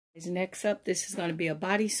Next up, this is going to be a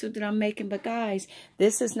bodysuit that I'm making. But guys,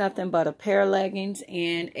 this is nothing but a pair of leggings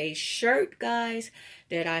and a shirt, guys,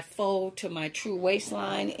 that I fold to my true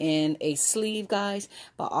waistline and a sleeve, guys.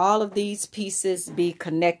 But all of these pieces be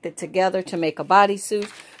connected together to make a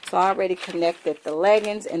bodysuit. So I already connected the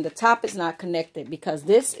leggings, and the top is not connected because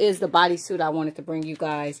this is the bodysuit I wanted to bring you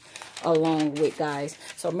guys along with, guys.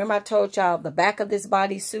 So remember I told y'all the back of this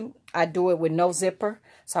bodysuit, I do it with no zipper.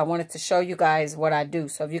 So I wanted to show you guys what I do.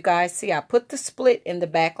 So if you guys see, I put the split in the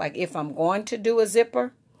back. Like if I'm going to do a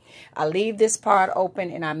zipper, I leave this part open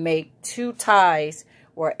and I make 2 ties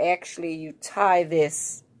where actually you tie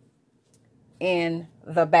this in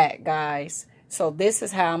the back, guys. So this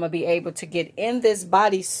is how I'm going to be able to get in this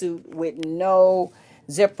bodysuit with no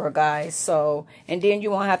zipper, guys. So, and then you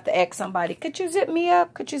won't have to ask somebody, could you zip me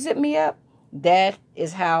up? Could you zip me up? That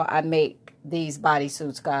is how I make these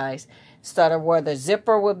bodysuits, guys. Instead of where the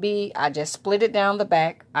zipper would be, I just split it down the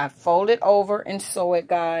back. I fold it over and sew it,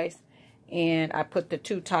 guys. And I put the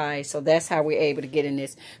 2 ties. So that's how we're able to get in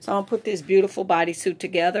this. So I'm going to put this beautiful bodysuit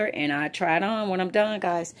together and I try it on when I'm done,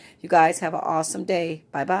 guys. You guys have an awesome day.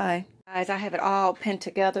 Bye-bye. Guys, I have it all pinned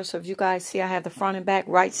together. So if you guys see, I have the front and back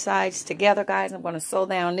right sides together, guys. I'm going to sew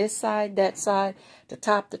down this side, that side, the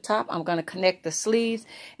top. I'm going to connect the sleeves.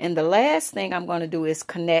 And the last thing I'm going to do is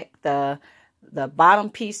connect the bottom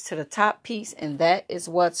piece to the top piece, and that is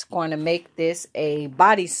what's going to make this a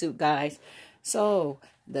bodysuit, guys. So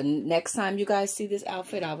the next time you guys see this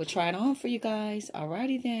outfit, I will try it on for you guys.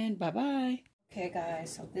 Alrighty then, bye-bye. Okay,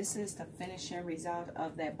 guys, so this is the finishing result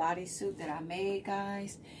of that bodysuit that I made,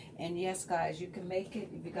 guys. And yes, guys, you can make it.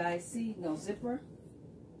 If you guys see, no zipper,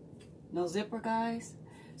 guys.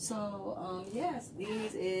 So yes,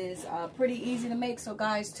 these is pretty easy to make. So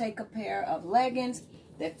guys, take a pair of leggings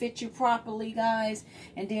that fit you properly, guys.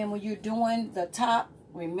 And then when you're doing the top,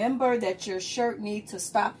 remember that your shirt needs to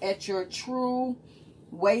stop at your true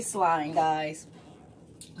waistline, guys,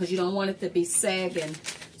 because you don't want it to be sagging.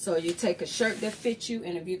 So you take a shirt that fits you,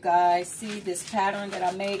 and if you guys see this pattern that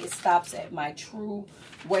I made, it stops at my true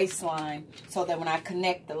waistline, so that when I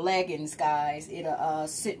connect the leggings, guys, it'll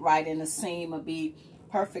sit right in the seam. It'll be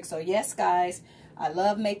perfect. So yes, guys, I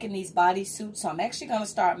love making these bodysuits. So I'm actually going to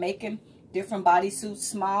start making different bodysuits,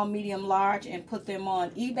 small, medium, large, and put them on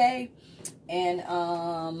eBay and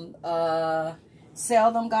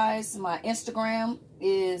sell them, guys. My Instagram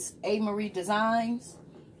is A. Marie Designs,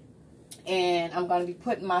 and I'm going to be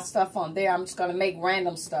putting my stuff on there. I'm just going to make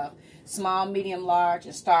random stuff, small, medium, large,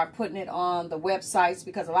 and start putting it on the websites,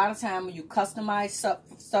 because a lot of time when you customize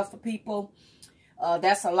stuff for people,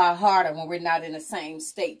 that's a lot harder when we're not in the same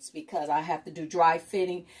states, because I have to do dry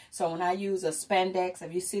fitting. So when I use a spandex,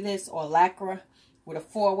 if you see this, or lycra with a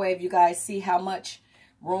 4-way, you guys see how much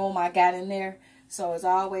room I got in there. So as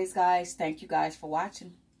always, guys, thank you guys for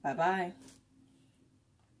watching. Bye-bye.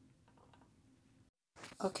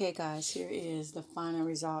 Okay, guys, here is the final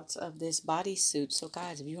results of this bodysuit. So,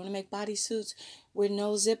 guys, if you want to make bodysuits with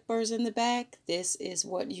no zippers in the back, this is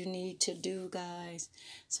what you need to do, guys.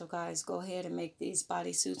 So, guys, go ahead and make these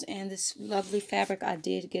bodysuits. And this lovely fabric I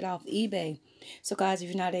did get off eBay. So, guys, if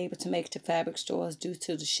you're not able to make it to fabric stores due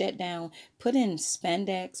to the shutdown, put in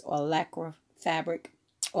spandex or lycra fabric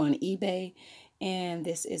on eBay. And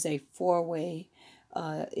this is a 4-way,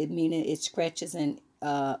 meaning it stretches and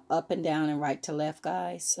up and down and right to left,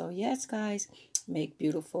 guys. So yes, guys, make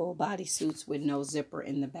beautiful bodysuits with no zipper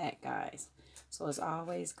in the back, guys. So as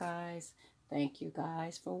always, guys, thank you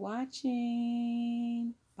guys for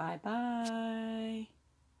watching. Bye bye.